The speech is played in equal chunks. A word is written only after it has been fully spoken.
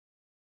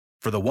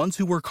For the ones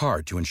who work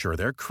hard to ensure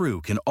their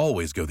crew can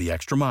always go the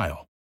extra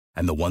mile,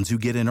 and the ones who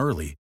get in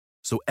early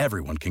so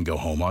everyone can go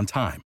home on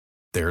time,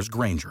 there's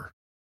Grainger,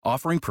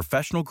 offering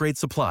professional-grade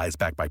supplies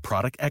backed by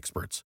product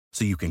experts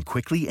so you can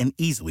quickly and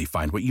easily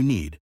find what you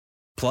need.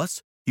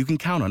 Plus, you can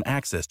count on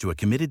access to a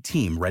committed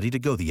team ready to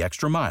go the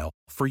extra mile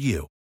for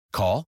you.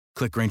 Call,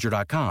 click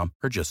Grainger.com,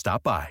 or just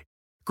stop by.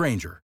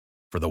 Grainger,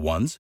 for the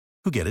ones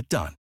who get it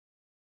done.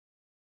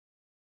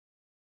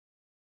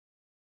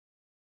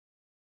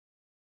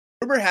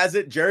 Rumor has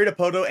it Jerry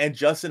Dipoto and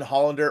Justin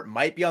Hollander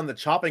might be on the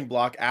chopping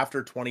block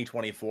after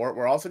 2024.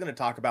 We're also going to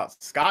talk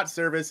about Scott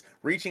Servais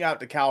reaching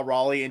out to Cal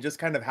Raleigh and just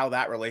kind of how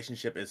that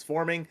relationship is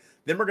forming.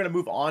 Then we're going to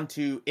move on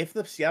to if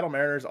the Seattle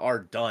Mariners are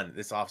done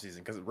this offseason,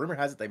 because rumor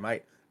has it they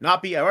might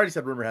not be. I already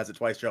said rumor has it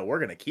twice, Joe. We're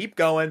going to keep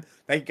going.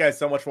 Thank you guys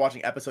so much for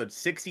watching episode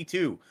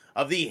 62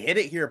 of the Hit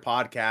It Here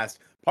podcast,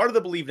 part of the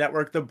Believe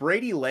Network, the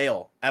Brady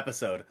Lail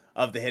episode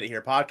of the Hit It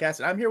Here podcast.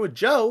 And I'm here with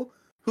Joe,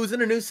 who's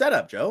in a new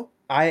setup, Joe.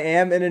 I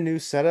am in a new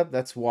setup.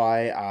 That's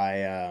why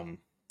I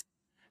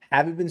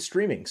haven't been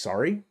streaming.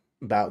 Sorry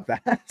about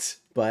that,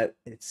 but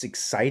it's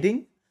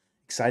exciting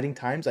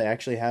times. I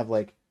actually have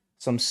like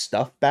some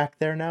stuff back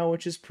there now,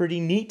 which is pretty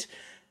neat.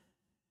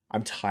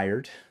 I'm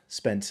tired.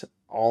 Spent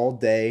all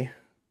day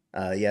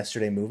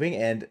yesterday moving,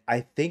 and I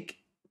think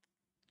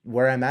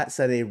where I'm at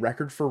set a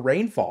record for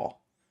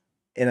rainfall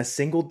in a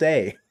single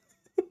day.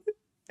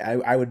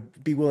 I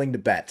would be willing to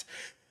bet,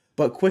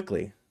 but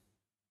quickly,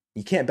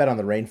 you can't bet on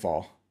the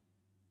rainfall.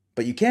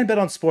 But you can bet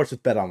on sports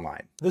with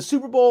BetOnline. The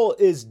Super Bowl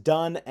is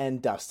done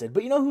and dusted.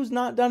 But you know who's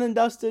not done and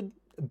dusted?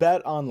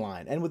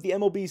 BetOnline. And with the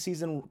MLB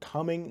season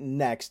coming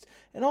next,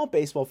 and all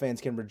baseball fans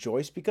can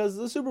rejoice because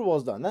the Super Bowl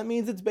is done. That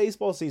means it's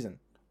baseball season.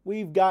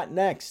 We've got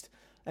next.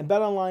 And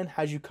BetOnline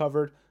has you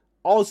covered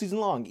all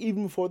season long,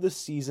 even before the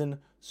season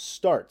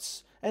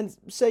starts. And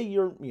say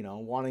you're,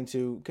 wanting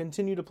to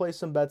continue to place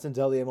some bets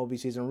until the MLB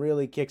season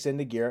really kicks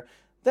into gear.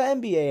 The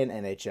NBA and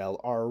NHL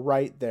are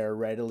right there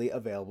readily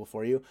available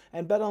for you,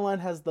 and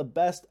BetOnline has the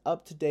best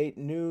up-to-date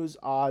news,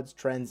 odds,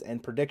 trends,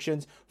 and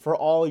predictions for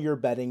all your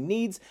betting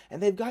needs, and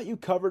they've got you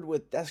covered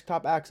with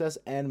desktop access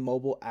and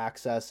mobile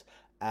access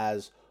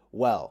as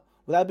well.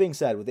 With that being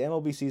said, with the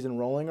MLB season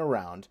rolling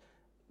around,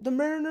 the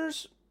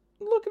Mariners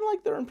looking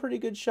like they're in pretty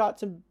good shot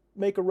to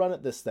make a run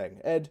at this thing,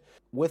 and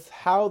with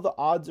how the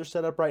odds are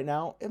set up right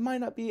now, it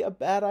might not be a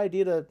bad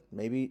idea to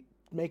maybe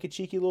make a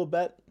cheeky little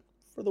bet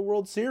for the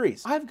World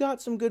Series. I've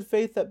got some good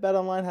faith that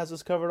BetOnline has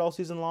us covered all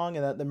season long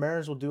and that the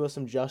Mariners will do us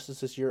some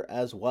justice this year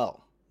as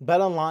well.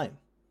 BetOnline.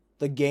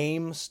 The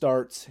game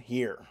starts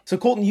here. So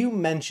Colton, you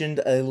mentioned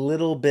a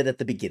little bit at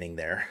the beginning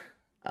there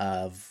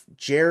of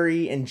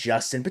Jerry and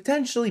Justin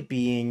potentially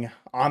being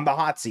on the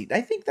hot seat.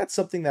 I think that's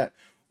something that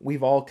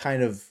we've all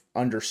kind of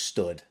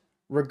understood,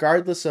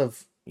 regardless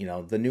of,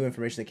 the new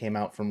information that came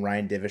out from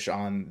Ryan Divish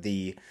on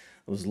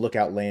those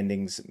Lookout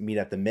Landings Meet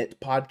at the Mitt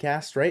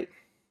podcast, right?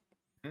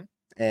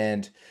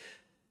 And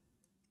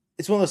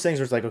it's one of those things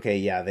where it's like, okay,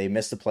 yeah, they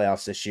missed the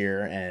playoffs this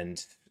year,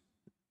 and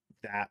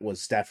that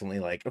was definitely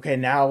like, okay,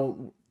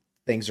 now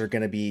people are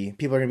going to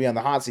be on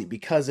the hot seat,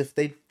 because if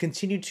they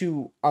continue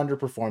to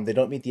underperform, they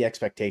don't meet the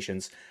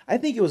expectations, I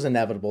think it was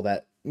inevitable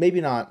that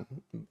maybe not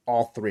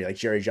all three, like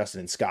Jerry,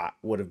 Justin, and Scott,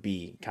 would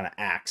be kind of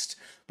axed.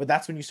 But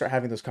that's when you start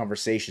having those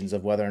conversations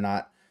of whether or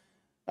not,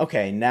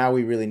 okay, now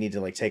we really need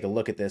to like take a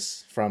look at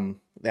this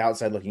from the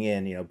outside looking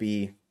in,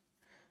 be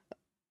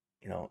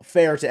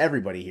fair to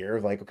everybody here,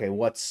 like, okay,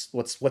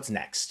 what's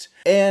next?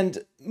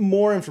 And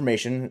more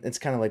information, it's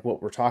kind of like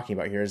what we're talking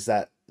about here, is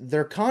that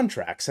their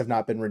contracts have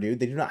not been renewed.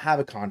 They do not have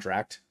a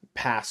contract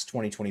past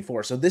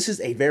 2024. So this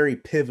is a very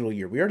pivotal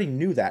year. We already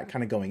knew that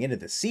kind of going into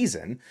the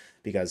season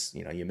because,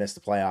 you missed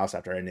the playoffs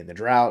after ending the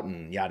drought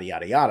and yada,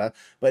 yada, yada.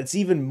 But it's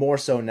even more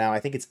so now. I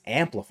think it's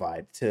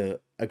amplified to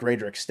a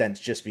greater extent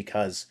just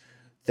because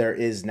there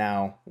is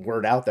now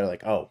word out there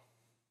like, oh,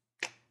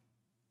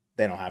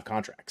 they don't have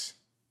contracts.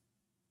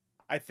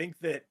 I think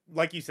that,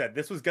 like you said,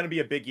 this was going to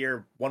be a big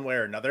year one way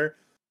or another.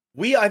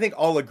 I think,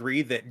 all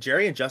agree that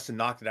Jerry and Justin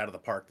knocked it out of the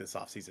park this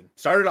offseason.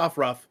 Started off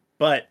rough,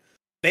 but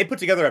they put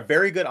together a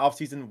very good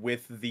offseason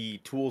with the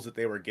tools that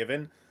they were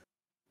given.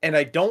 And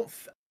I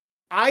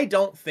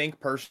don't think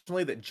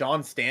personally that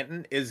John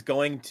Stanton is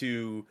going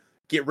to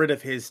get rid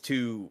of his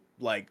two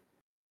like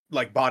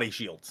body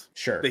shields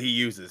that he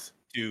uses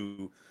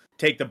to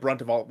take the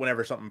brunt of all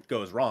whenever something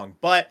goes wrong.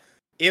 But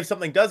if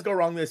something does go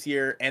wrong this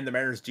year and the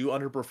Mariners do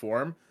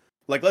underperform,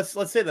 like let's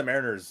say the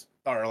Mariners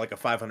are like a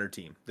 500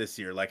 team this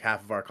year, like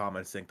half of our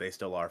comments think they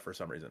still are for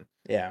some reason.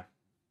 Yeah.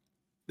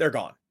 They're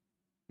gone.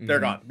 They're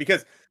gone.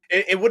 Because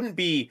it wouldn't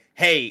be,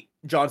 hey,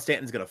 John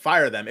Stanton's going to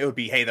fire them. It would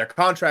be, hey, their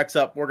contract's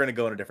up. We're going to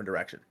go in a different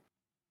direction.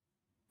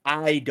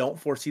 I don't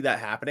foresee that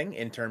happening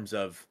in terms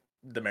of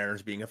the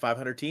Mariners being a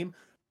 500 team.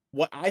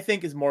 What I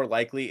think is more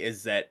likely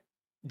is that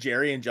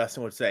Jerry and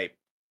Justin would say,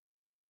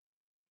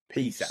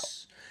 peace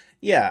out.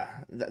 Yeah,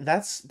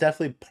 that's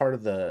definitely part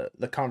of the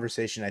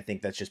conversation. I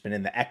think that's just been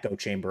in the echo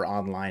chamber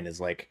online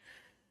is like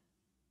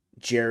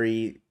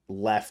Jerry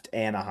left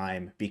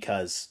Anaheim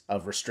because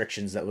of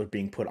restrictions that were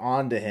being put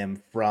onto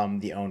him from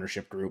the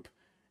ownership group.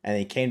 And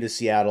he came to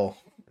Seattle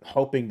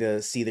hoping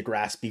to see the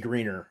grass be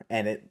greener,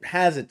 and it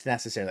hasn't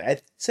necessarily.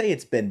 I'd say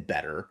it's been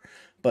better,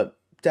 but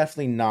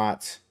definitely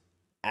not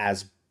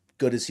as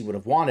good as he would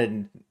have wanted.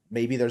 And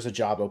maybe there's a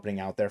job opening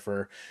out there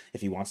for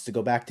if he wants to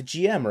go back to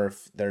GM, or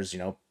if there's,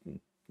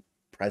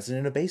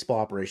 president of baseball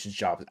operations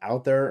jobs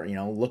out there,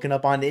 looking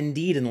up on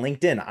Indeed and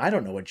LinkedIn. I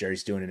don't know what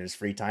Jerry's doing in his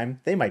free time.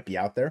 They might be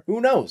out there.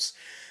 Who knows?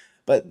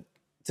 But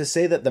to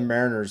say that the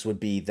Mariners would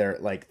be their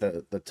like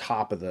the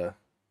top of the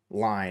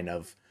line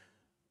of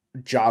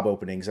job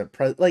openings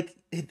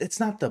it's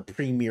not the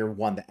premier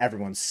one that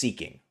everyone's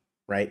seeking,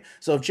 right?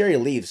 So if Jerry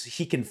leaves,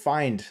 he can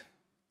find,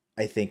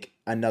 I think,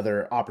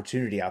 another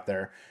opportunity out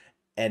there.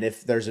 And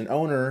if there's an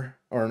owner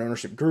or an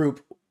ownership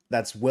group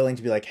that's willing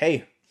to be like,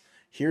 hey,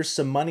 here's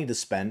some money to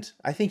spend,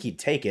 I think he'd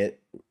take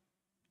it,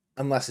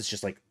 unless it's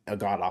just like a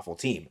god awful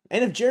team.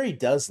 And if Jerry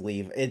does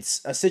leave,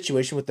 it's a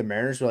situation with the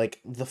Mariners where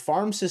like the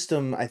farm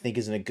system, I think,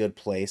 is in a good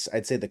place.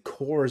 I'd say the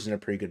core is in a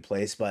pretty good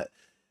place, but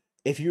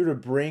if you were to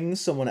bring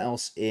someone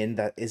else in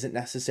that isn't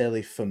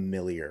necessarily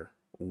familiar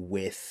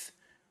with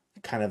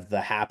kind of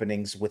the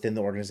happenings within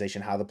the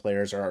organization, how the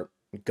players are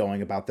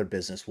going about their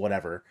business,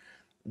 whatever,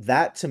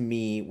 that to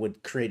me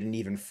would create an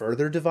even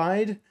further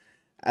divide,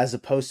 as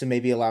opposed to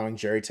maybe allowing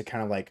Jerry to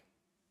kind of like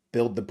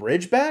build the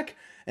bridge back.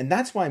 And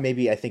that's why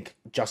maybe I think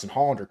Justin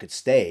Hollander could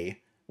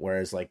stay,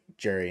 whereas like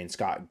Jerry and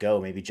Scott go.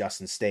 Maybe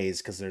Justin stays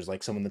because there's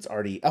like someone that's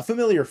already a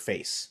familiar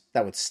face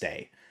that would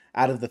stay.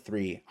 Out of the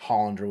three,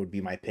 Hollander would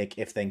be my pick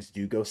if things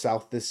do go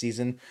south this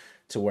season,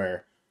 to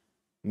where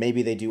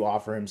maybe they do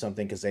offer him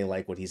something because they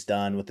like what he's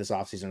done with this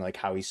offseason, like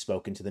how he's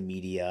spoken to the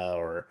media,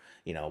 or,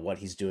 what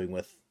he's doing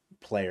with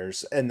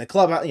players and the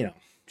club,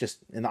 just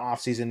in the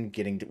offseason,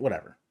 getting to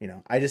whatever,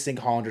 I just think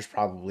Hollander's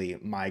probably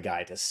my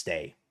guy to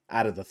stay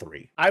out of the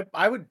three.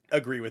 I would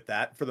agree with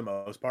that for the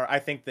most part. I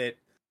think that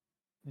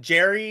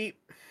Jerry,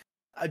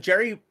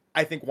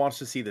 I think, wants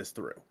to see this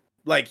through.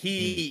 Like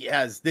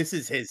this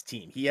is his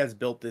team. He has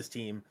built this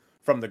team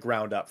from the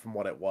ground up from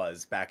what it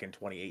was back in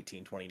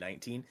 2018,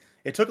 2019.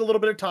 It took a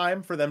little bit of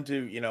time for them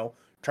to,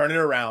 turn it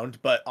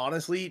around, but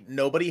honestly,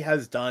 nobody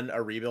has done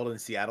a rebuild in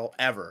Seattle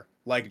ever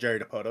like Jerry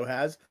Dipoto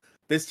has.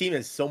 This team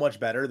is so much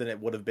better than it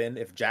would have been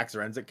if Jack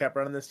Zduriencik kept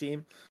running this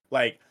team.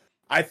 Like,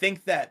 I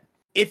think that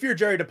if you're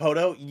Jerry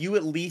Dipoto, you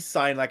at least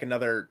sign like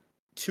another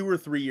 2 or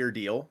 3 year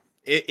deal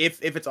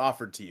if it's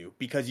offered to you,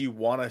 because you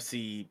want to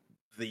see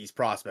these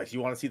prospects.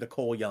 You want to see the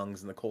Cole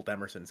Youngs and the Colt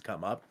Emersons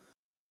come up.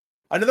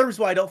 Another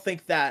reason why I don't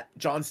think that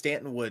John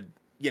Stanton would,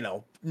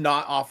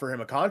 not offer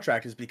him a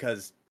contract is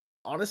because,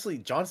 honestly,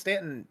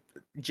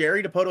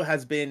 Jerry Dipoto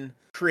has been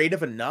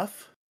creative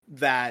enough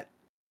that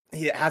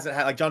he hasn't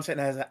had, like, John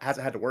Stanton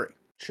hasn't had to worry.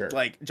 Sure.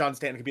 Like, John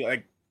Stanton could be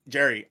like,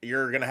 Jerry,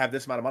 you're going to have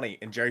this amount of money.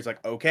 And Jerry's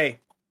like, okay,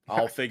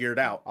 I'll figure it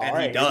out. All and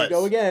right, he does. Here we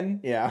go again.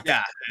 Yeah.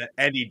 Yeah.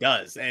 And he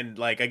does. And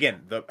like,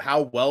 again,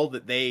 how well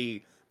that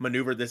they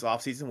maneuvered this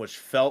offseason, which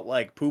felt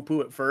like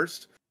poo-poo at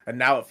first, and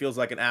now it feels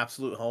like an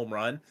absolute home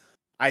run.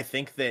 I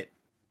think that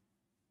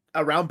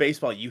around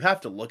baseball, you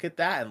have to look at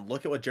that and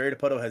look at what Jerry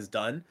Dipoto has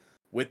done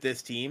with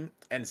this team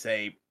and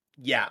say,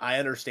 yeah, I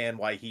understand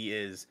why he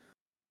is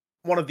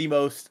one of the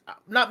most,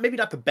 maybe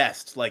not the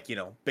best, like,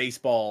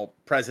 baseball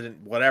president,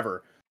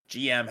 whatever,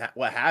 GM,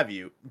 what have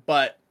you,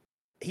 but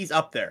he's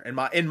up there.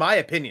 In my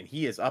opinion,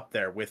 he is up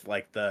there with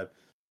like the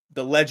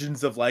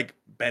legends of like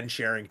Ben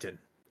Sherrington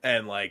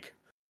and like,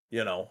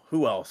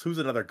 who else? Who's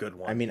another good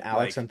one? I mean,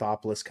 Alex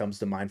Anthopoulos comes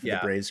to mind for the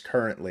Braves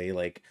currently.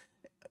 Like,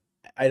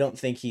 I don't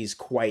think he's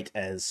quite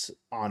as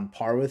on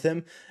par with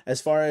him. As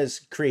far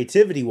as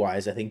creativity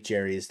wise, I think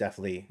Jerry is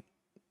definitely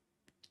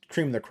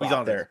cream of the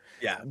crop there.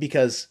 Yeah.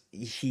 Because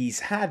he's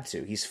had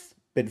to. He's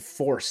been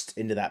forced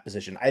into that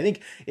position. I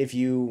think if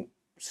you,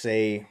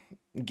 say,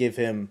 give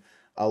him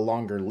a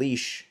longer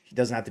leash, he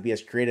doesn't have to be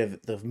as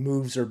creative. The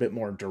moves are a bit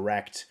more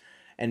direct.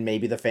 And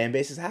maybe the fan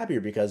base is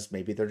happier because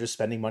maybe they're just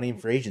spending money in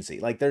free agency.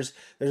 Like, there's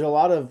a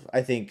lot of,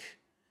 I think,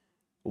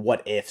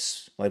 what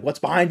ifs, like what's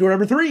behind door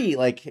number 3,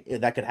 like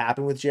that could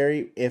happen with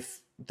Jerry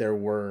if there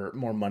were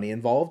more money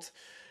involved,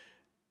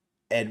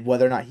 and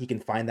whether or not he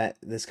can find that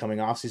this coming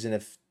off season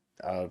if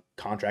a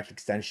contract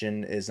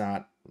extension is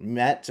not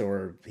met,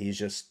 or he's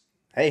just,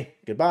 hey,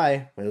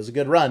 goodbye, it was a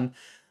good run.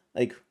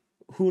 Like,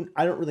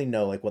 I don't really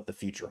know like what the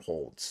future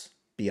holds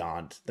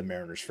beyond the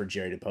Mariners for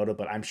Jerry Dipoto,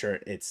 but I'm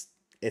sure it's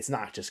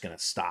not just gonna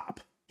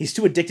stop. He's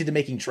too addicted to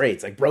making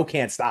trades. Like, bro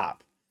can't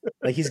stop.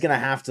 Like, he's gonna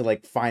have to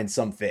like find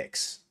some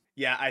fix.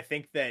 Yeah, I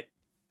think that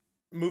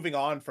moving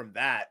on from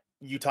that,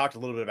 you talked a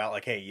little bit about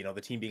like, hey, the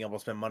team being able to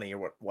spend money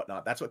or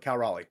whatnot. That's what Cal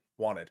Raleigh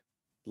wanted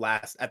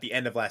at the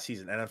end of last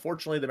season. And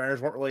unfortunately, the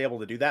Mariners weren't really able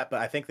to do that.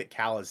 But I think that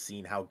Cal has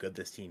seen how good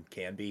this team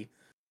can be.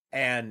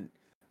 And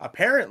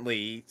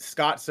apparently,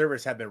 Scott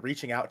Servais had been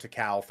reaching out to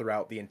Cal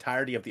throughout the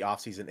entirety of the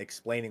offseason,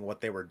 explaining what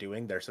they were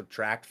doing, their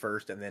subtract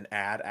first and then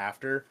add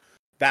after,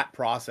 that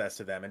process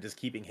to them, and just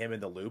keeping him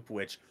in the loop,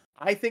 which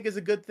I think is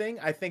a good thing.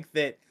 I think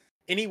that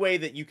any way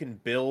that you can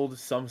build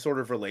some sort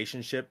of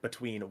relationship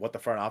between what the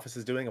front office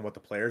is doing and what the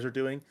players are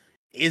doing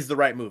is the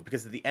right move.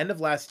 Because at the end of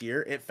last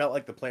year, it felt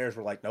like the players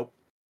were like, nope,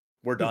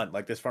 we're done.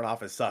 Like, this front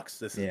office sucks.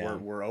 This is Yeah.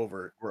 we're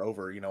over. We're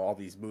over, all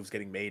these moves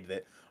getting made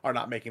that are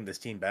not making this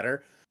team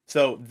better.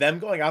 So them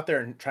going out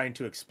there and trying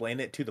to explain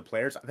it to the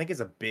players, I think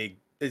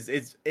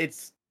is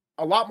it's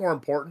a lot more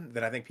important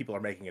than I think people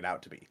are making it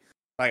out to be.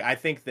 Like, I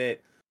think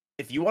that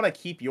if you want to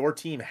keep your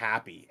team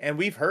happy, and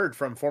we've heard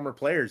from former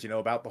players,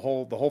 about the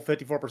whole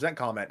 54%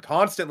 comment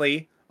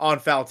constantly on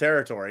foul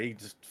territory,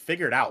 just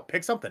figure it out,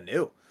 pick something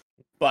new.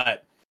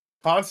 But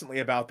constantly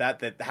about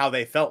that how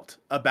they felt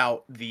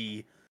about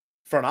the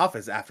front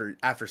office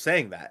after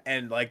saying that.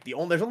 And like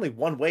there's only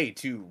one way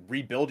to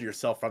rebuild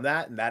yourself from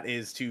that, and that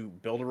is to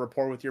build a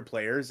rapport with your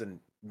players and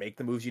make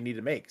the moves you need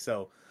to make.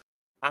 So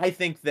I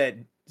think that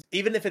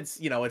even if it's,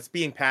 it's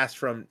being passed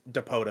from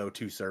Dipoto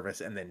to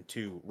Service and then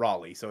to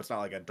Raleigh, so it's not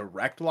like a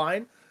direct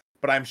line,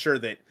 but I'm sure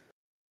that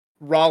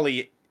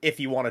Raleigh, if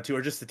he wanted to,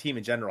 or just the team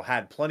in general,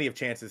 had plenty of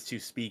chances to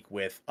speak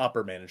with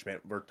upper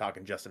management. We're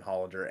talking Justin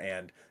Hollander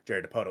and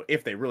Jerry Dipoto,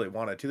 if they really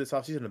wanted to this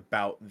offseason,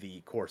 about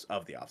the course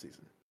of the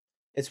offseason.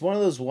 It's one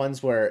of those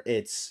ones where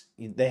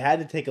they had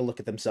to take a look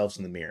at themselves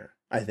in the mirror,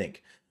 I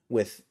think,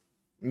 with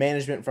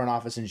management, front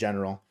office in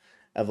general,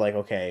 of like,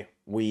 okay,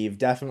 we've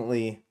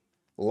definitely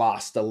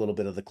lost a little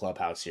bit of the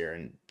clubhouse here,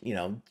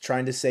 and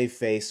trying to save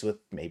face with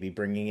maybe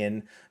bringing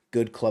in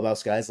good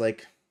clubhouse guys,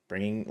 like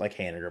bringing like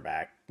Haniger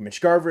back.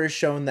 Mitch Garver has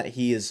shown that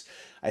he is,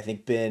 I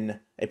think, been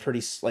a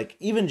pretty, like,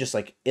 even just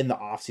like in the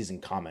offseason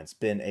comments,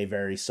 been a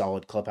very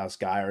solid clubhouse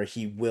guy, or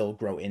he will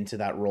grow into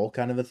that role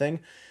kind of a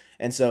thing.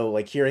 And so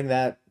like hearing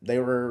that they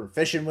were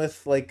fishing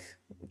with like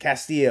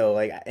Castillo,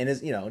 like, and is,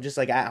 just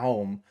like at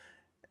home,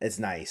 it's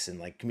nice. And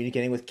like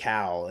communicating with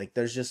Cal, like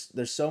there's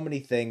so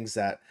many things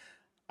that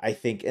I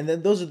think, and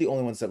then those are the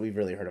only ones that we've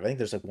really heard of. I think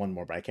there's like one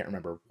more, but I can't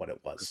remember what it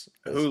was.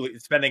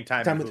 Spending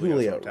time with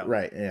Julio,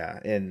 right?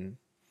 Yeah, and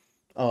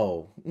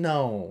oh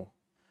no,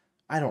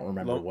 I don't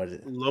remember what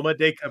it. Loma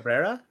de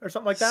Cabrera or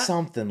something like that.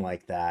 Something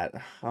like that.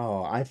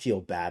 Oh, I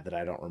feel bad that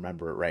I don't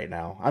remember it right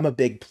now. I'm a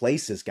big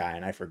places guy,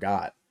 and I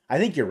forgot. I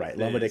think you're right.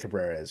 Loma de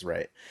Cabrera is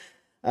right.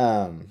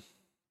 But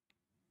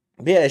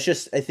yeah, it's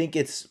just, I think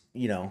it's,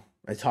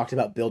 I talked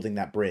about building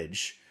that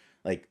bridge.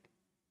 Like,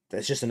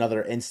 that's just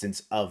another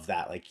instance of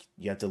that. Like,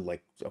 you have to,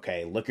 like,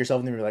 okay, look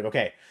yourself in the mirror, like,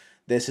 okay,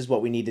 this is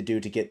what we need to do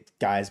to get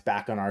guys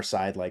back on our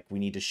side. Like, we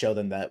need to show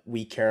them that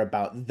we care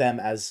about them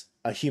as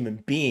a human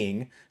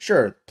being.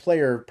 Sure,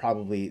 player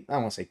probably, I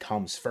don't want to say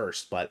comes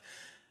first, but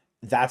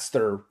that's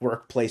their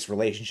workplace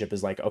relationship,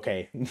 is like,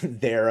 okay,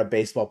 they're a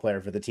baseball player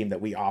for the team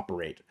that we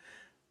operate.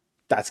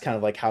 That's kind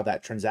of like how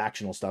that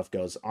transactional stuff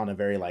goes on a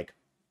very like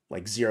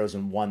zeros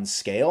and ones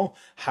scale.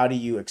 How do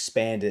you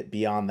expand it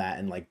beyond that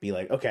and like be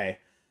like, okay,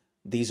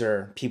 these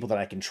are people that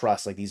I can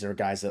trust. Like, these are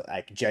guys that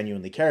I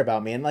genuinely care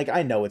about me. And like,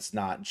 I know it's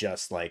not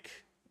just like,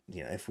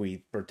 if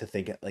we were to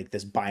think like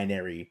this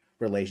binary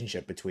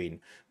relationship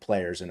between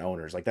players and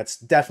owners, like that's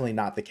definitely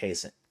not the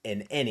case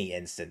in any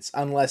instance,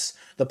 unless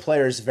the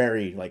player is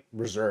very like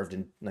reserved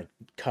and like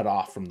cut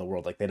off from the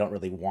world, like they don't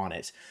really want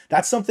it.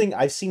 That's something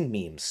I've seen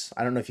memes.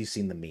 I don't know if you've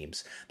seen the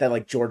memes that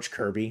like George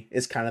Kirby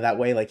is kind of that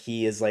way. Like,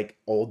 he is like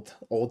old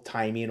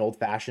timey and old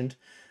fashioned.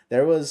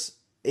 There was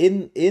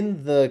in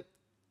the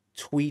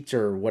tweet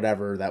or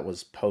whatever that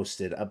was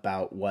posted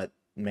about what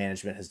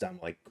management has done,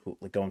 like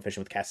going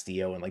fishing with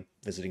Castillo and like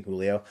visiting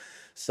Julio,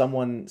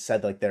 someone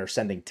said like they're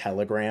sending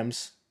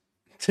telegrams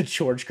to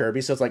George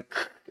Kirby. So it's like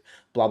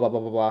blah blah blah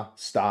blah blah,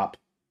 stop,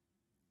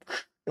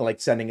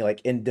 like sending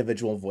like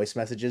individual voice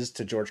messages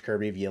to George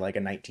Kirby via like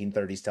a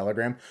 1930s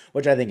telegram,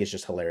 which I think is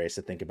just hilarious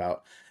to think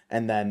about.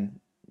 And then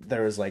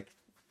there was like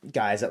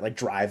guys at like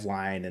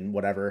Driveline and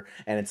whatever,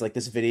 and it's like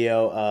this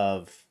video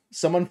of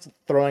someone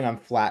throwing on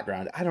flat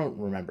ground. I don't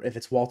remember if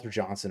it's Walter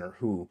Johnson or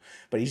who,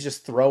 but he's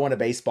just throwing a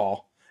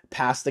baseball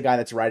past the guy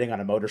that's riding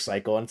on a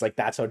motorcycle, and it's like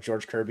that's how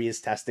George Kirby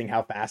is testing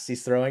how fast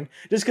he's throwing,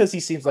 just because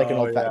he seems like an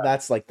old.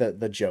 That's like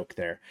the joke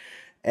there,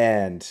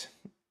 and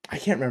I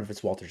can't remember if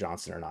it's Walter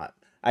Johnson or not.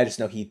 I just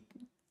know he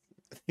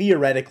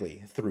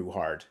theoretically threw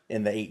hard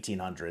in the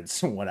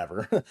 1800s,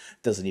 whatever.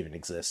 Doesn't even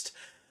exist.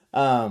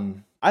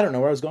 I don't know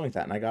where I was going with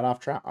that, and I got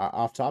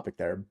off topic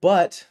there.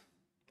 But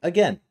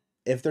again,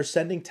 if they're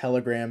sending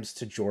telegrams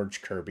to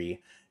George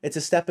Kirby, it's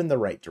a step in the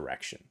right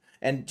direction.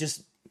 And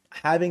just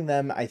having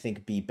them, I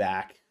think, be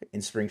back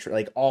in spring,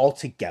 like all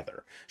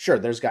together. Sure,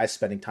 there's guys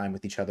spending time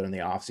with each other in the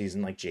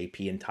offseason, like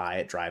JP and Ty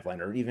at Driveline,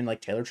 or even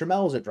like Taylor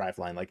Trammell's at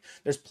Driveline. Like,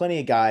 there's plenty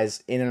of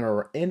guys in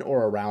or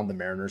around the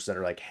Mariners that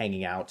are like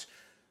hanging out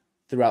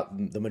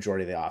throughout the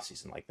majority of the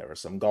offseason. Like, there were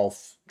some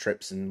golf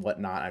trips and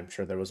whatnot. I'm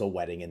sure there was a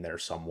wedding in there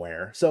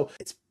somewhere. So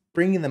it's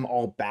bringing them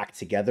all back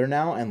together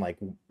now and like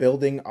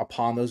building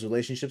upon those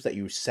relationships that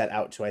you set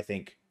out to, I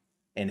think,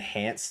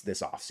 enhance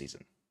this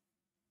offseason.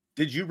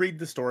 Did you read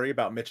the story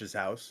about Mitch's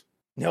house?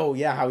 No,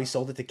 yeah, how he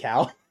sold it to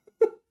Cal.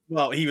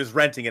 Well, he was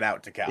renting it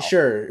out to Cal.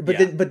 Sure, but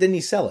yeah. But didn't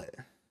he sell it?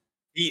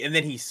 And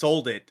then he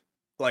sold it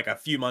like a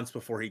few months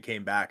before he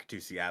came back to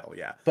Seattle.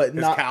 Yeah, But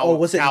because not. Oh,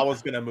 was it? Cal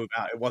was gonna move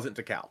out. It wasn't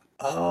to Cal.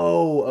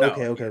 Oh, No,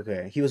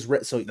 okay. He was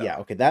so no, yeah.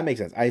 Okay, that makes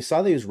sense. I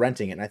saw that he was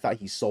renting it, and I thought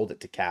he sold it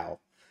to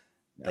Cal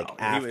like no.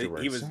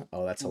 afterwards. He was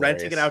Oh, that's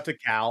renting it hilarious. out to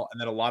Cal, and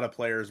then a lot of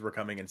players were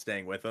coming and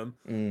staying with him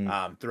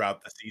Mm,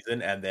 throughout the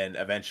season, and then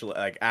eventually,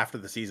 like after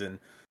the season,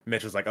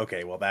 Mitch was like,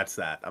 okay, well that's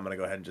that. I'm gonna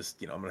go ahead and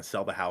just I'm gonna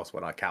sell the house.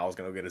 Whatnot. Cal's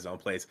gonna go get his own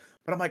place.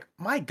 But I'm like,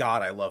 my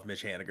God, I love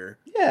Mitch Haniger.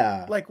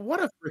 yeah, Like, what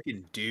a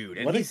freaking dude,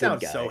 and what a he good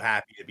sounds so guy.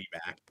 happy to be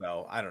back.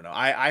 So I don't know.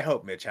 I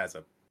hope Mitch has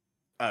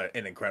an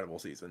incredible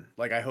season.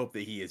 Like I hope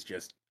that he is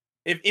just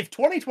if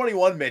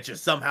 2021 Mitch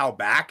is somehow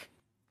back,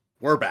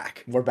 we're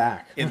back We're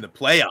back. in the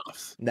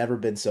playoffs. Never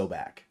been so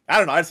back. I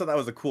don't know. I just thought that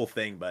was a cool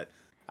thing, but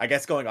I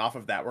guess going off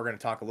of that, we're going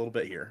to talk a little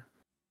bit here,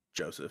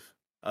 Joseph,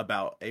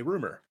 about a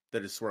rumor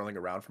that is swirling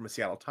around from a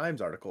Seattle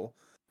Times article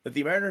that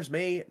the Mariners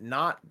may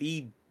not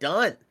be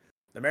done.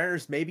 The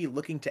Mariners may be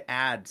looking to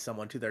add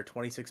someone to their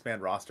 26-man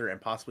roster and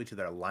possibly to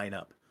their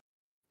lineup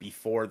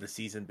before the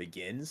season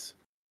begins.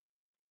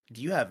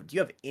 Do you have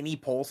any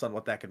pulse on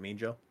what that could mean,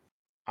 Joe?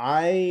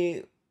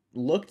 I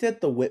looked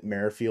at the Whit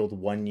Merrifield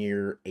 1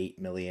 year, $8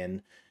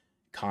 million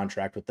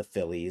contract with the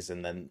Phillies,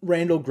 and then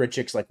Randall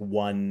Grichuk's like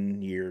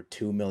 1 year,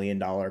 $2 million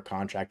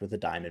contract with the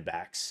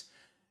Diamondbacks.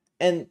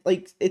 And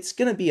like it's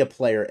gonna be a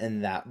player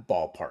in that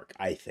ballpark,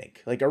 I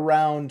think. Like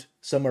around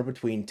somewhere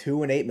between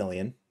 2 and 8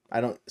 million. I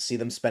don't see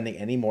them spending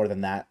any more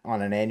than that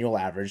on an annual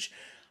average.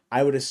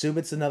 I would assume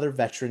it's another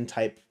veteran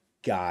type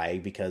guy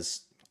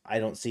because I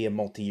don't see a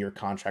multi-year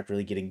contract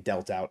really getting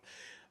dealt out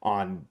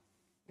on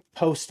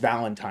post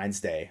Valentine's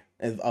Day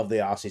of the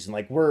offseason.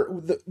 Like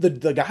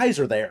the guys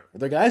are there.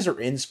 The guys are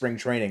in spring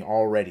training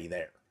already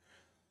there.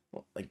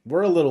 Like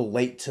we're a little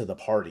late to the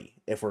party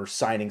if we're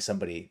signing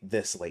somebody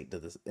this late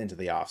into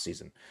the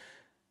offseason.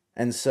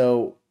 And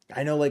so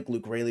I know like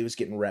Luke Raley was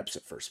getting reps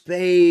at first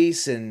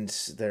base, and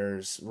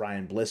there's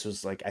Ryan Bliss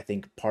was like I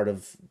think part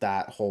of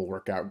that whole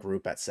workout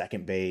group at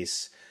second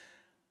base.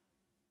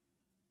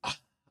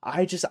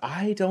 I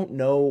don't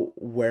know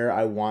where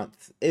I want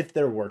if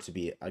there were to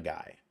be a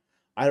guy.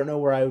 I don't know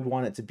where I would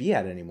want it to be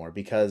at anymore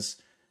because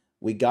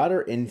we got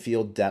our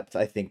infield depth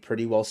I think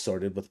pretty well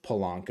sorted with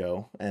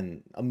Polanco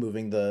and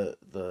moving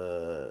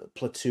the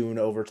platoon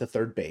over to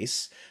third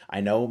base. I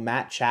know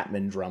Matt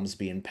Chapman drums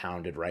being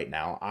pounded right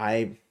now.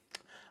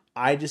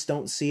 I just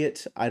don't see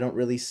it. I don't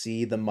really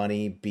see the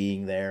money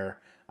being there.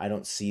 I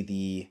don't see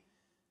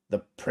the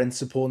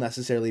principle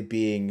necessarily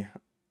being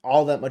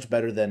all that much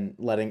better than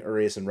letting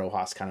Urias and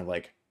Rojas kind of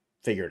like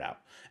figure it out.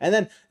 And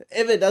then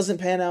if it doesn't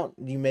pan out,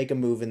 you make a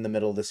move in the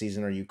middle of the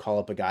season or you call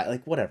up a guy,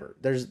 like whatever.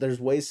 There's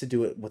ways to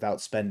do it without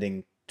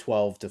spending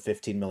 12 to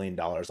 15 million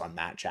dollars on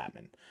Matt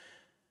Chapman.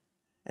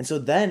 And so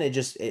then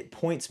it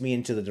points me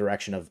into the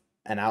direction of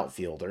an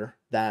outfielder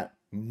that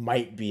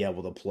might be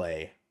able to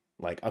play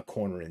like a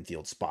corner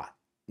infield spot.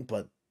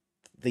 But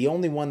the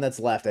only one that's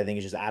left, I think,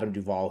 is just Adam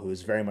Duvall, who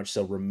is very much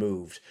so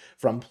removed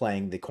from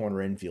playing the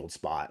corner infield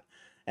spot.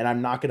 And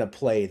I'm not going to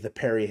play the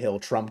Perry Hill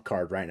trump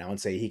card right now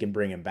and say he can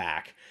bring him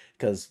back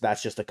because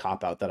that's just a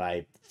cop out that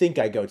I think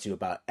I go to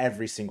about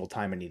every single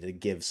time I need to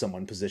give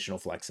someone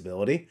positional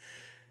flexibility.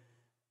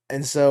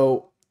 And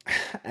so,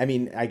 I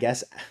mean, I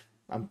guess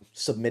I'm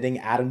submitting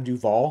Adam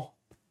Duvall.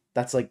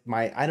 That's like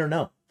I don't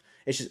know.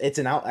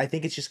 I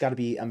think it's just got to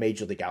be a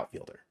major league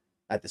outfielder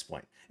at this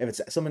point. If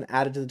it's someone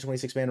added to the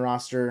 26-man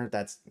roster,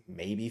 that's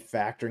maybe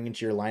factoring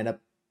into your lineup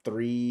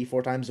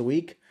 3-4 times a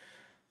week.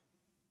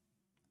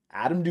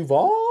 Adam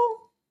Duvall?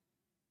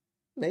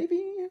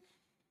 Maybe?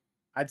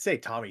 I'd say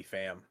Tommy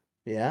Pham.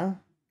 Yeah.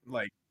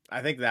 Like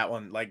I think that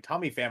one, like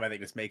Tommy Pham, I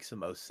think just makes the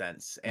most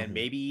sense. And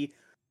Mhm.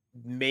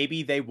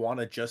 maybe they want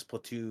to just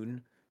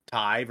platoon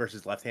Ty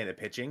versus left-handed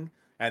pitching,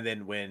 and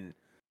then when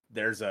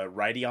there's a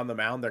righty on the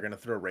mound, they're gonna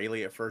throw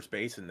Rayleigh at first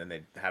base, and then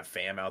they have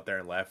Pham out there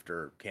and left,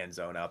 or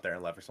Canzone out there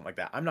and left, or something like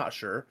that. I'm not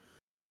sure.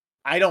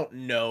 I don't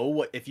know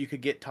what if you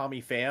could get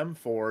Tommy Pham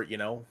for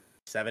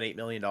 $7-8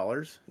 million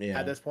at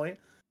Yeah. this point.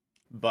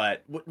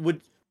 But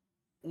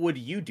would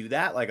you do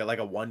that like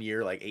a 1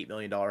 year like $8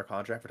 million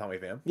contract for Tommy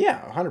Pham?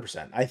 Yeah,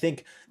 100%. I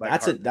think Like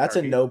that's a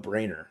heartbeat?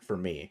 no-brainer for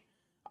me.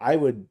 I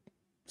would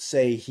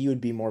say he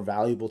would be more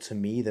valuable to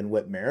me than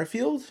Whit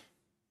Merrifield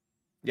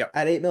Yep.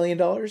 at $8 million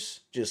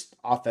just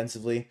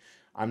offensively.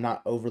 I'm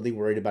not overly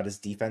worried about his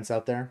defense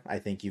out there. I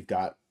think you've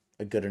got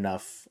a good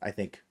enough, I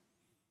think,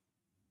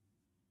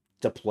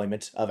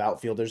 deployment of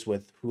outfielders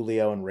with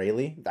Julio and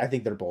Rayleigh. I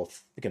think they're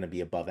both going to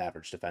be above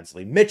average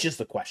defensively. Mitch is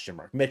the question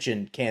mark. Mitch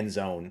and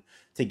Canzone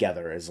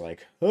together is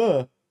like,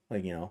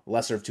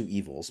 lesser of two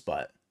evils,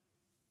 but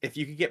If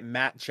you could get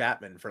Matt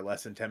Chapman for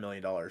less than $10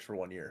 million for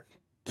 1 year,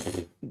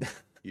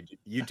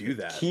 you do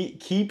that.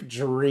 keep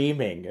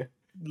dreaming.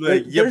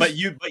 Like, yeah, but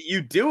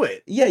you do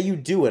it. Yeah, you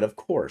do it, of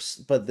course.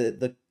 But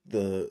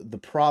the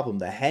problem,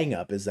 the hang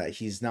up is that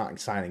he's not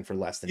signing for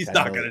less than He's 10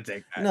 not million. gonna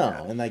take that. No,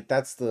 Yeah. and like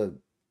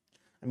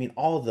I mean,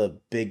 all the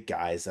big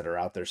guys that are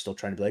out there still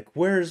trying to be like,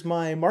 where's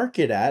my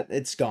market at?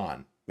 It's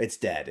gone. It's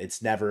dead.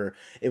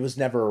 It was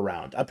never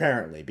around,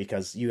 apparently,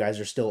 because you guys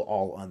are still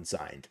all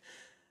unsigned.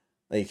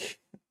 Like,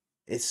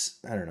 it's,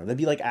 I don't know. That'd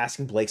be like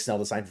asking Blake Snell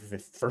to sign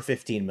for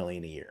 15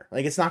 million a year.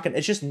 Like it's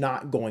just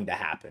not going to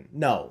happen.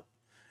 No.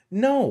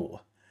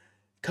 No.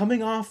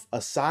 Coming off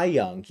a Cy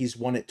Young, he's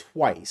won it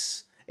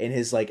twice in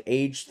his like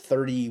age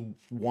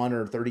 31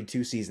 or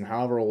 32 season,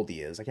 however old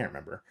he is. I can't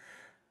remember.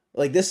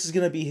 Like this is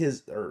going to be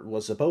his, or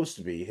was supposed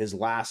to be his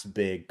last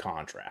big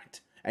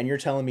contract. And you're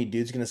telling me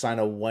dude's going to sign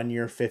a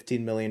 1-year,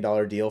 $15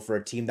 million deal for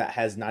a team that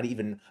has not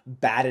even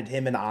batted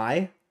him an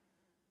eye?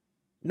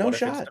 No What if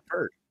shot. it's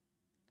deferred?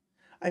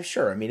 I'm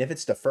sure. I mean, if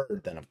it's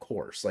deferred, then of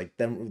course, like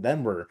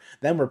then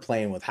we're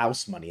playing with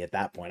house money at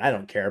that point. I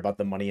don't care about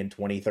the money in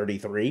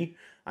 2033.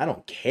 I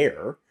don't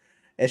care.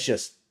 It's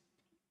just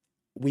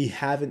we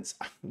haven't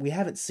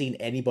seen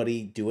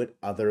anybody do it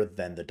other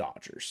than the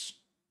Dodgers.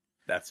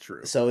 That's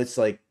true. So it's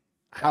like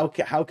how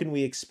can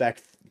we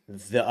expect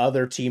the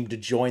other team to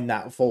join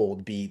that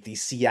fold, be the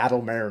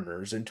Seattle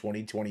Mariners in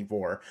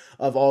 2024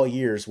 of all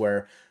years,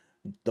 where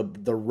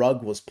the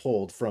rug was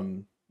pulled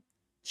from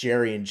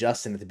Jerry and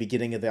Justin at the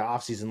beginning of the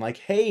offseason, like,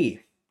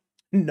 hey,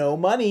 no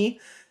money.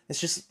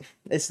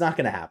 It's not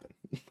gonna happen.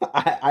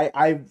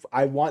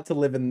 I want to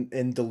live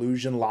in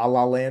delusion la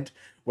la land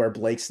where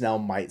Blake Snell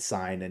might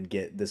sign and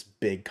get this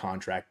big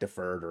contract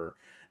deferred, or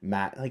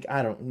Matt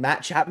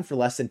Chapman for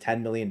less than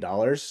 $10 million.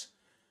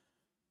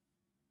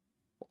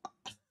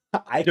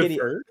 I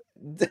Deferred?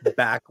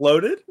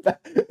 Backloaded?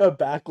 A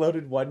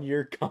backloaded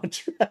 1-year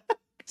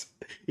contract.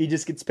 He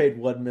just gets paid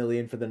 $1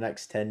 million for the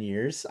next 10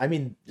 years. I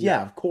mean,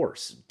 yeah, of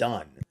course,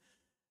 done.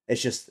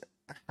 It's just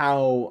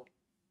how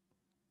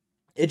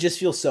it just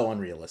feels so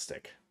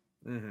unrealistic.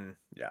 Mm-hmm.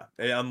 Yeah,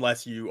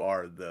 unless you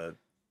are the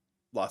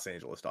Los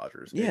Angeles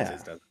Dodgers, it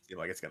just doesn't seem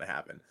like it's going to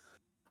happen.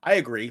 I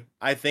agree.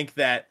 I think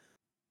that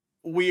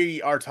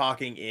we are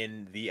talking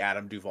in the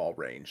Adam Duvall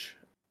range.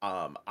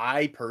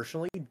 I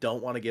personally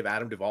don't want to give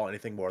Adam Duvall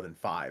anything more than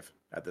 5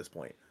 at this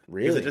point.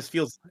 Really?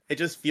 Because it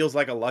just feels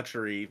like a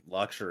luxury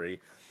that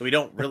we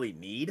don't really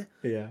need.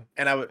 Yeah.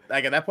 And I would,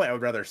 like, at that point, I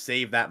would rather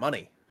save that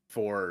money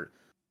for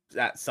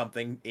that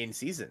something in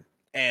season.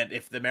 And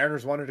if the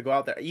Mariners wanted to go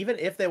out there, even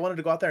if they wanted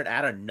to go out there and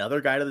add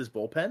another guy to this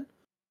bullpen,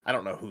 I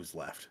don't know who's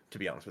left, to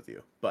be honest with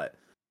you. But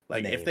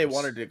like, if they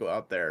wanted to go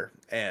out there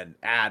and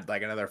add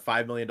like another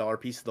 $5 million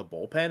piece of the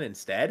bullpen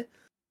instead,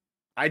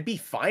 I'd be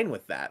fine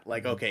with that.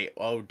 Like, okay,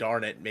 oh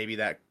darn it, maybe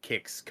that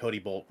kicks Cody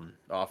Bolton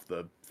off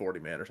the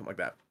 40-man or something like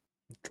that.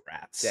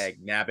 Drats. Dag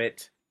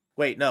nabbit.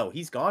 Wait, no,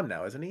 he's gone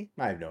now, isn't he?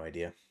 I have no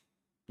idea.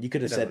 You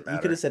could have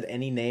said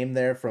any name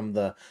there from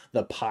the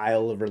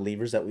pile of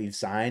relievers that we've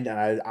signed,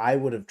 and I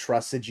would have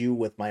trusted you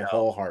with my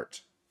whole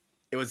heart.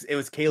 It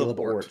was Caleb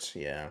Ort.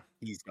 Yeah.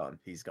 He's gone.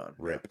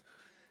 Rip.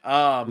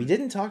 We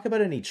didn't talk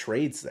about any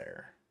trades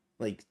there.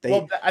 Like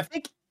I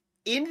think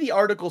in the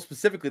article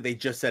specifically they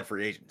just said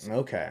free agents.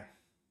 Okay.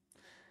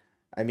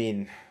 I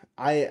mean,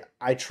 I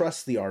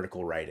trust the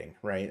article writing,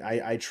 right?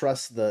 I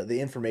trust the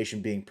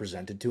information being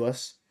presented to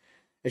us.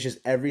 It's just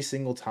every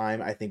single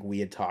time I think we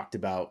had talked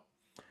about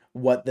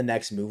what the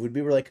next move would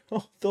be, we're like,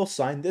 oh, they'll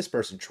sign this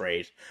person,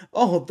 trade.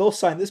 Oh, they'll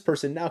sign this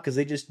person now because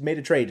they just made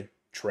a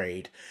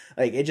trade.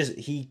 Like,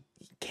 he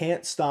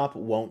can't stop,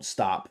 won't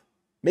stop.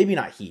 Maybe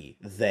not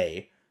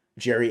they,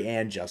 Jerry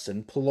and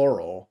Justin,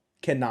 plural,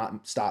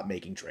 cannot stop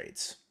making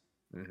trades.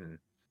 Mm-hmm.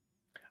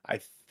 I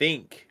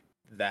think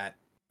that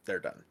they're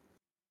done.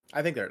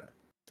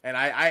 And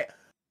I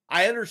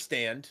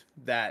understand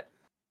that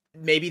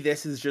maybe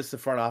this is just the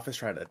front office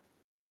trying to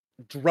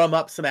drum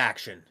up some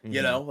action,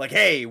 you know, like,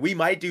 hey, we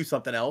might do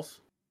something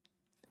else.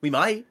 We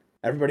might.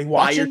 Everybody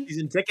watching? Buy your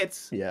season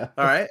tickets. Yeah.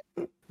 All right.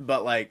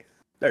 But like,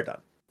 they're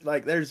done.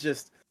 Like, there's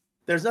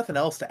nothing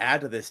else to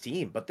add to this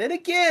team. But then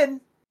again,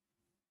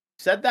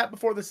 said that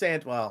before the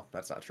Santos. Well,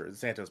 that's not true. The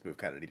Santos move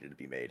kind of needed to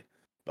be made.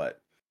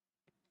 But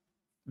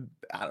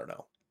I don't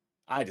know.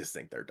 I just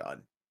think they're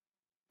done.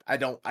 I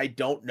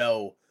don't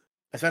know,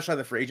 especially on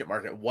the free agent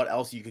market, what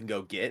else you can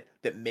go get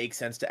that makes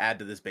sense to add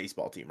to this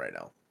baseball team right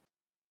now.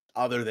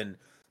 Other than,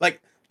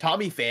 like,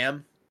 Tommy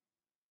Pham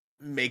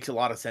makes a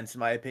lot of sense in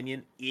my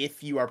opinion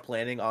if you are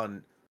planning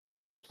on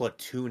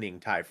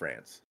platooning Ty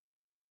France.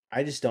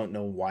 I just don't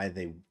know why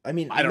they. I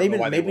mean, I don't know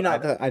why they would.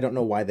 I don't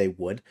know why they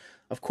would.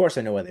 Of course,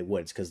 I know why they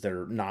would. It's because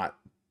they're not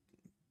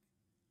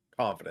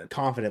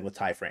confident with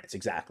Ty France,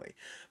 exactly.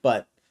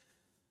 But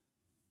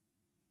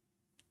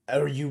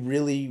are you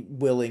really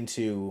willing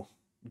to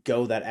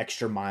go that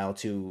extra mile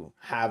to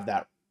have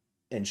that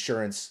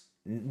insurance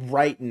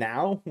right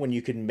now when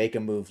you can make a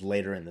move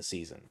later in the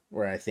season,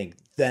 where I think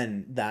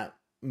then that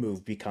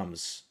move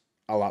becomes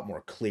a lot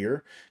more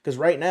clear? Because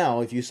right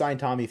now, if you sign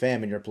Tommy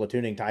Pham and you're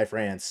platooning Ty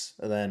France,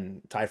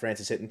 then Ty France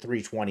is hitting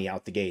 320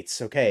 out the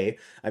gates. Okay,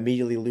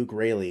 immediately Luke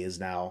Raley is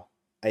now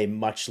a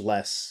much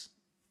less,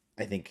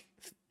 I think,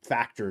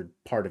 factored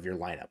part of your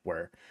lineup,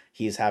 where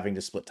he's having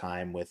to split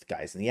time with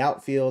guys in the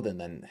outfield, and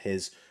then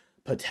his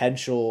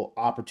potential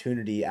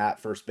opportunity at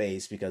first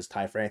base because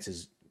Ty France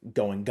is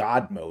going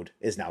God mode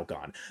is now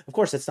gone. Of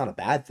course, that's not a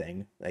bad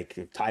thing. Like,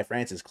 if Ty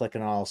France is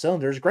clicking on all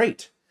cylinders,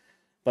 great.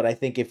 But I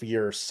think if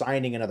you're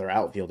signing another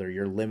outfielder,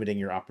 you're limiting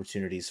your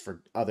opportunities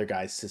for other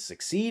guys to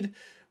succeed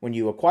when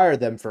you acquire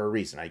them for a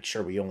reason. Like,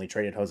 sure, we only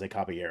traded Jose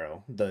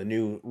Caballero, the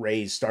new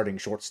Rays starting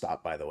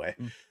shortstop, by the way.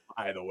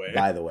 By the way.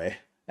 By the way.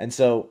 And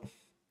so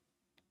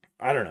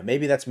I don't know.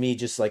 Maybe that's me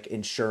just like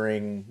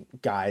ensuring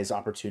guys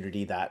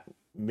opportunity that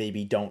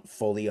maybe don't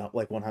fully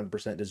like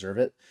 100% deserve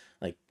it.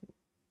 Like,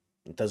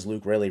 does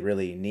Luke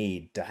really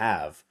need to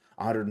have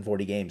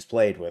 140 games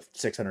played with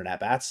 600 at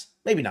bats?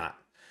 Maybe not.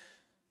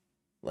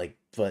 Like,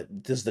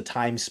 but does the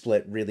time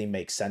split really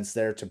make sense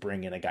there to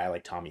bring in a guy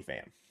like Tommy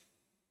Pham?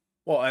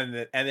 Well,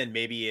 and then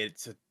maybe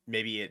it's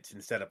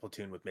instead of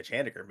platoon with Mitch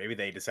Haniger, maybe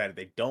they decided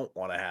they don't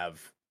want to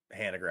have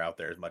Haniger out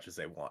there as much as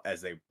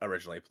they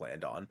originally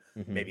planned on.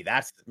 Mm-hmm. Maybe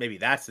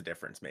that's the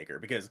difference maker,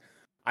 because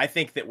I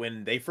think that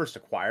when they first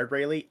acquired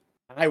Rayleigh,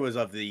 I was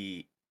of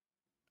the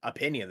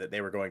opinion that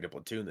they were going to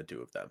platoon the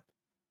two of them.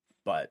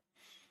 But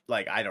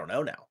like, I don't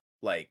know now.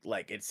 Like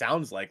it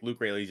sounds like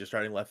Luke Rayleigh's your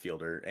starting left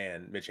fielder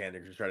and Mitch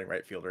Haniger's your starting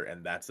right fielder,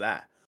 and that's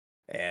that.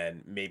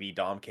 And maybe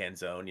Dom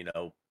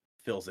Canzone,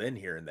 fills in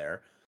here and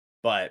there.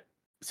 But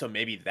so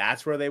maybe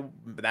that's where they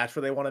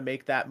want to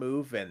make that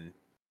move, and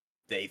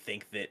they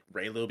think that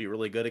Rayleigh will be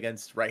really good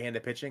against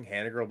right-handed pitching,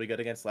 Haniger will be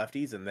good against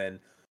lefties, and then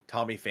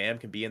Tommy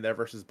Pham can be in there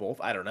versus both.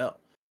 I don't know.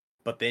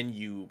 But then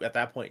you, at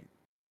that point,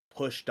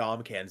 push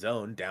Dom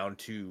Canzone down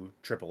to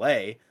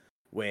AAA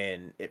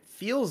when it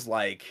feels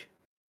like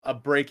a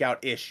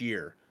breakout-ish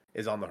year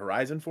is on the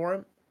horizon for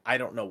him. I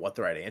don't know what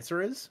the right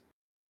answer is,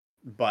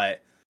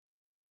 but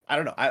I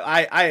don't know.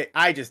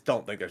 I just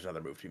don't think there's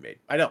another move to be made.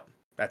 I don't.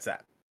 That's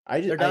that.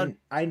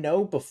 I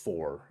know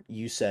before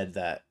you said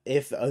that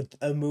if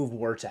a move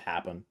were to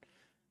happen,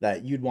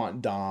 that you'd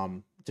want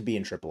Dom to be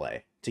in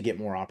AAA to get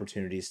more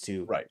opportunities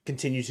to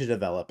continue to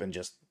develop and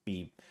just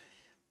be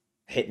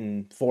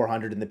hitting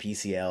 400 in the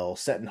PCL,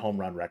 setting home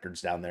run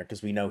records down there,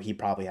 because we know he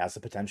probably has the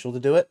potential to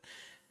do it.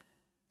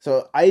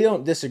 So I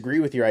don't disagree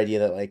with your idea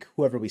that like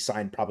whoever we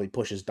sign probably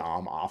pushes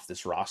Dom off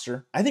this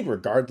roster. I think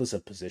regardless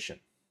of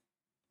position,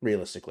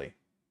 realistically.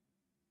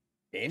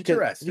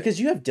 Interesting. Because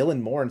you have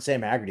Dylan Moore and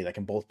Sam Haggerty that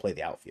can both play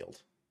the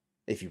outfield.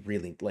 If you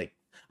really like,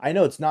 I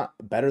know it's not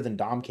better than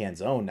Dom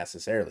Canzone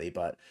necessarily,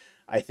 but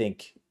I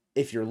think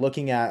if you're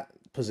looking at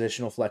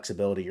positional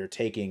flexibility, you're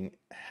taking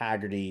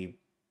Haggerty,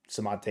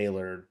 Samad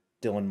Taylor,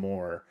 Dylan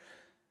Moore,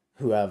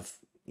 who have,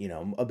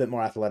 a bit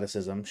more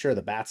athleticism. Sure,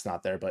 the bat's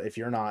not there, but if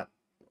you're not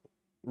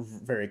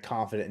very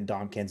confident in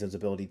Dom Canzone's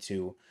ability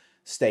to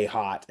stay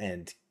hot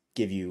and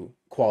give you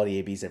quality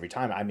ABs every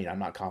time, I mean, I'm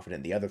not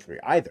confident in the other three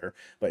either,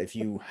 but if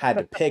you had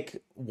to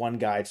pick one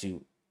guy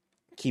to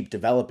keep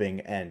developing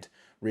and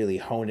really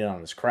hone in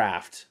on his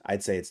craft,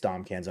 I'd say it's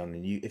Dom Canzone.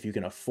 And if you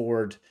can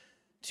afford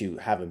to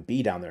have him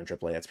be down there in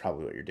AAA, that's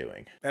probably what you're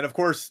doing. And of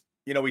course,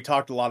 we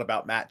talked a lot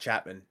about Matt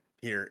Chapman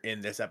here in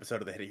this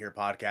episode of the Hit It Here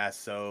podcast.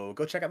 So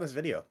go check out this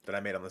video that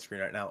I made on the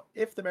screen right now.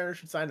 If the Mariners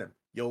should sign him,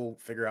 you'll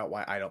figure out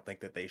why I don't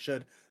think that they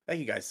should. Thank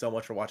you guys so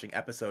much for watching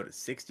episode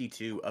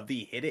 62 of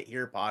the Hit It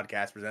Here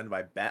podcast presented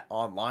by Bet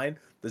Online,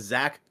 the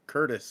Zach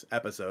Curtis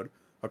episode,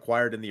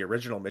 acquired in the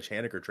original Mitch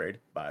Haniger trade,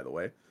 by the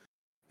way.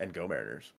 And go Mariners.